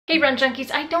Hey Run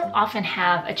Junkies, I don't often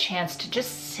have a chance to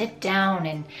just sit down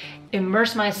and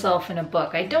immerse myself in a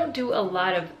book. I don't do a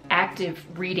lot of active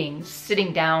reading,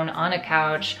 sitting down on a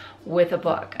couch with a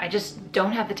book. I just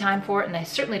don't have the time for it, and I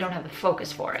certainly don't have the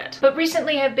focus for it. But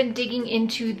recently I've been digging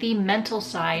into the mental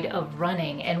side of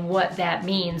running and what that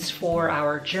means for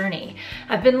our journey.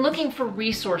 I've been looking for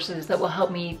resources that will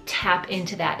help me tap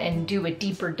into that and do a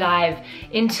deeper dive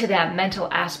into that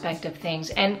mental aspect of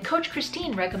things. And Coach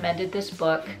Christine recommended this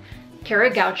book,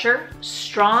 Goucher,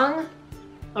 Strong,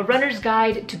 A Runner's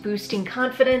Guide to Boosting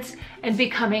Confidence and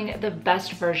Becoming the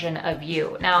Best Version of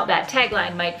You. Now that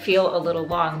tagline might feel a little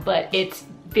long, but it's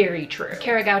very true.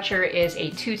 Goucher is a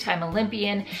two-time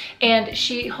Olympian, and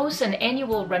she hosts an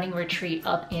annual running retreat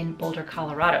up in Boulder,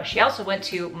 Colorado. She also went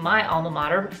to my alma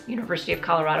mater, University of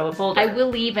Colorado at Boulder. I will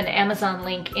leave an Amazon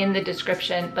link in the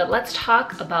description, but let's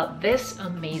talk about this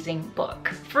amazing book.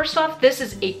 First off, this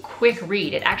is a quick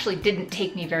read. It actually didn't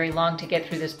take me very long to get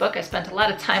through this book. I spent a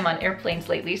lot of time on airplanes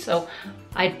lately, so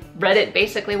I read it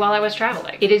basically while I was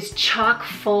traveling. It is chock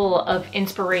full of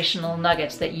inspirational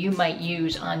nuggets that you might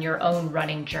use on your own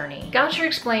running journey. Goucher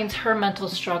explains her mental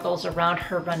struggles around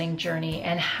her running journey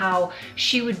and how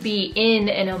she would be in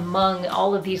and among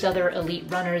all of these other elite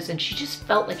runners, and she just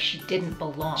felt like she didn't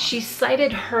belong. She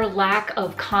cited her lack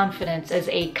of confidence as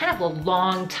a kind of a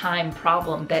long time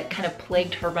problem that kind of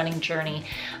plagued her running journey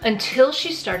until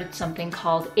she started something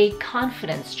called a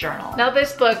confidence journal. Now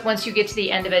this book, once you get to the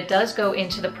end of it, does go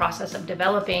into the process of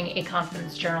developing a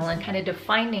confidence journal and kind of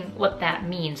defining what that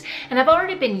means. And I've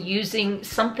already been using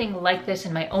something like this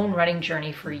in my own running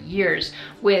journey for years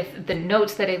with the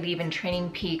notes that I leave in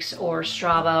Training Peaks or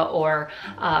Strava or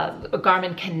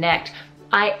Garmin Connect.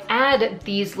 I add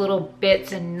these little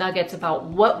bits and nuggets about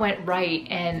what went right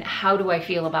and how do I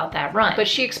feel about that run. But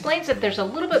she explains that there's a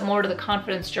little bit more to the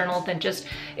confidence journal than just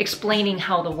explaining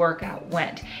how the workout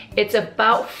went. It's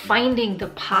about finding the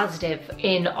positive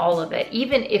in all of it.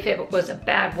 Even if it was a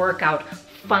bad workout,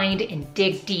 find and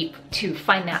dig deep to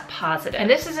find that positive. And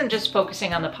this isn't just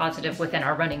focusing on the positive within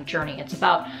our running journey. It's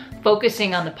about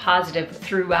focusing on the positive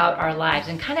throughout our lives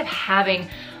and kind of having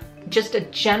just a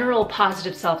general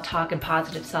positive self-talk and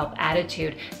positive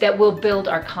self-attitude that will build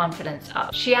our confidence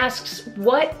up. She asks,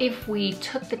 what if we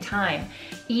took the time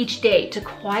each day to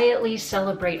quietly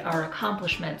celebrate our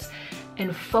accomplishments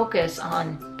and focus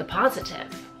on the positive?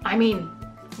 I mean,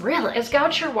 really, as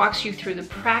Goucher walks you through the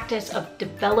practice of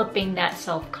developing that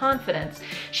self-confidence,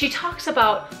 she talks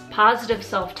about positive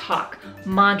self-talk,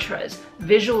 mantras,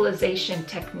 visualization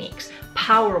techniques,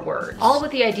 power words, all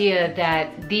with the idea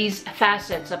that these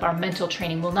facets of our mental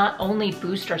training will not only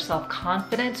boost our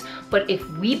self-confidence, but if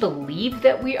we believe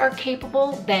that we are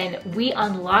capable, then we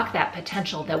unlock that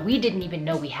potential that we didn't even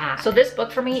know we had. So this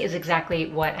book for me is exactly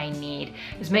what I need.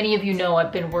 As many of you know,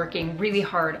 I've been working really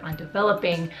hard on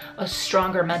developing a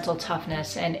stronger mental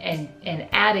toughness and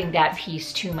adding that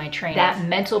piece to my training. That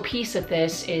mental piece of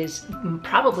this is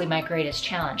probably my greatest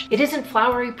challenge. It isn't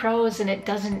flowery prose and it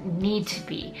doesn't need to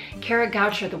be.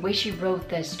 Goucher, the way she wrote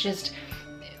this just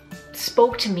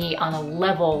spoke to me on a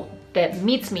level that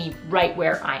meets me right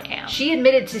where I am. She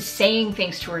admitted to saying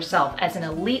things to herself as an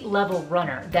elite level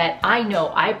runner that I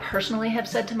know I personally have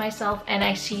said to myself, and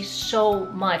I see so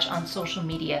much on social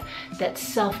media, that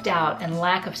self-doubt and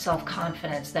lack of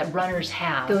self-confidence that runners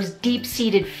have. Those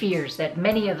deep-seated fears that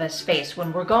many of us face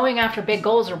when we're going after big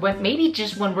goals, or maybe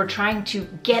just when we're trying to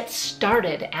get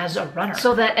started as a runner.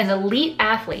 So that an elite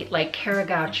athlete like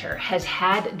Goucher has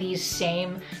had these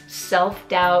same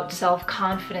self-doubt,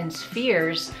 self-confidence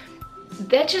fears,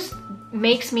 that just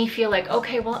makes me feel like,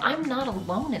 okay, well, I'm not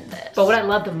alone in this. But what I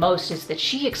love the most is that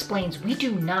she explains we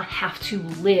do not have to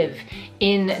live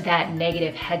in that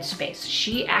negative headspace.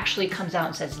 She actually comes out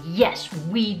and says, yes,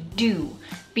 we do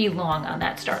belong on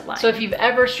that start line. So if you've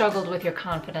ever struggled with your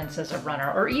confidence as a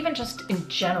runner, or even just in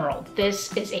general,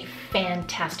 this is a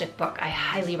fantastic book. I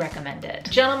highly recommend it.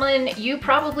 Gentlemen, you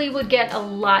probably would get a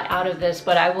lot out of this,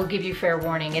 but I will give you fair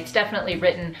warning. It's definitely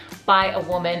written by a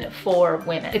woman for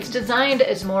women. It's designed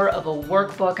as more of a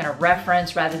workbook and a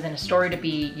reference rather than a story to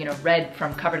be, read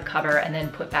from cover to cover and then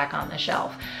put back on the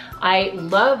shelf. I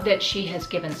love that she has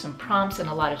given some prompts and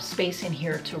a lot of space in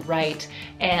here to write,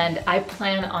 and I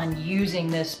plan on using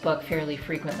this book fairly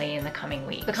frequently in the coming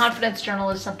weeks. The confidence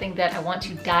journal is something that I want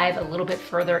to dive a little bit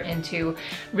further into,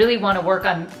 really want to work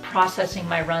on processing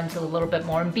my runs a little bit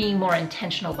more and being more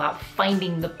intentional about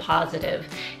finding the positive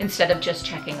instead of just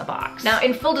checking a box. Now,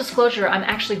 in full disclosure, I'm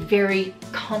actually very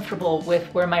comfortable with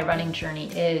where my running journey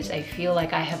is. I feel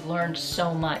like I have learned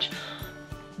so much.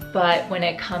 But when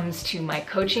it comes to my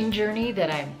coaching journey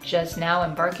that I'm just now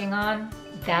embarking on,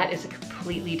 that is a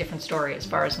completely different story as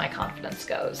far as my confidence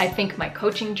goes. I think my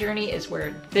coaching journey is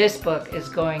where this book is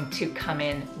going to come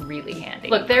in really handy.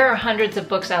 Look, there are hundreds of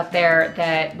books out there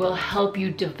that will help you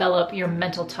develop your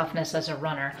mental toughness as a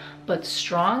runner, but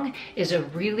Strong is a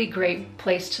really great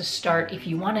place to start if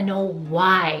you want to know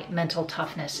why mental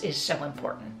toughness is so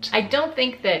important. I don't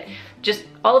think that just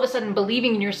all of a sudden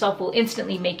believing in yourself will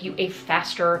instantly make you a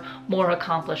faster, more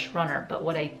accomplished runner, but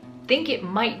what I think it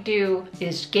might do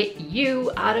is get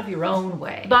you out of your own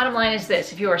way. Bottom line is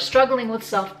this: if you are struggling with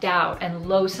self-doubt and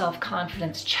low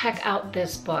self-confidence, check out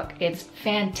this book. It's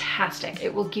fantastic.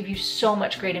 It will give you so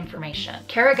much great information.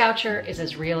 Kara Goucher is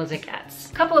as real as it gets.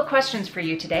 A couple of questions for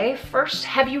you today. First,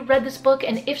 have you read this book?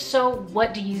 And if so,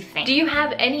 what do you think? Do you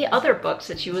have any other books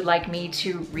that you would like me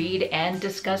to read and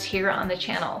discuss here on the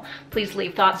channel? Please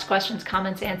leave thoughts, questions,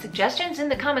 comments, and suggestions in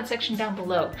the comment section down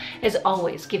below. As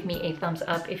always, give me a thumbs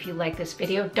up if you like this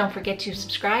video. Don't forget to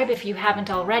subscribe if you haven't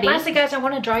already. Lastly, guys, I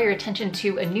want to draw your attention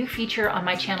to a new feature on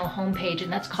my channel homepage,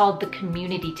 and that's called the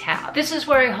Community tab. This is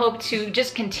where I hope to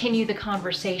just continue the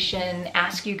conversation,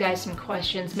 ask you guys some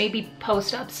questions, maybe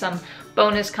post up some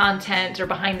bonus content or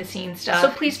behind the scenes stuff. So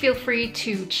please feel free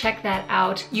to check that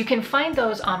out. You can find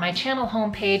those on my channel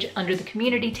homepage under the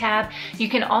Community tab. You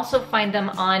can also find them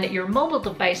on your mobile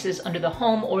devices under the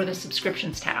Home or the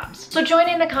Subscriptions tabs. So join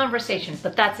in the conversation.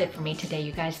 But that's it for me today,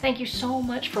 you guys. Thank you so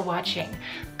much for watching.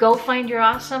 Go find your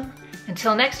awesome.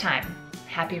 Until next time,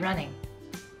 happy running.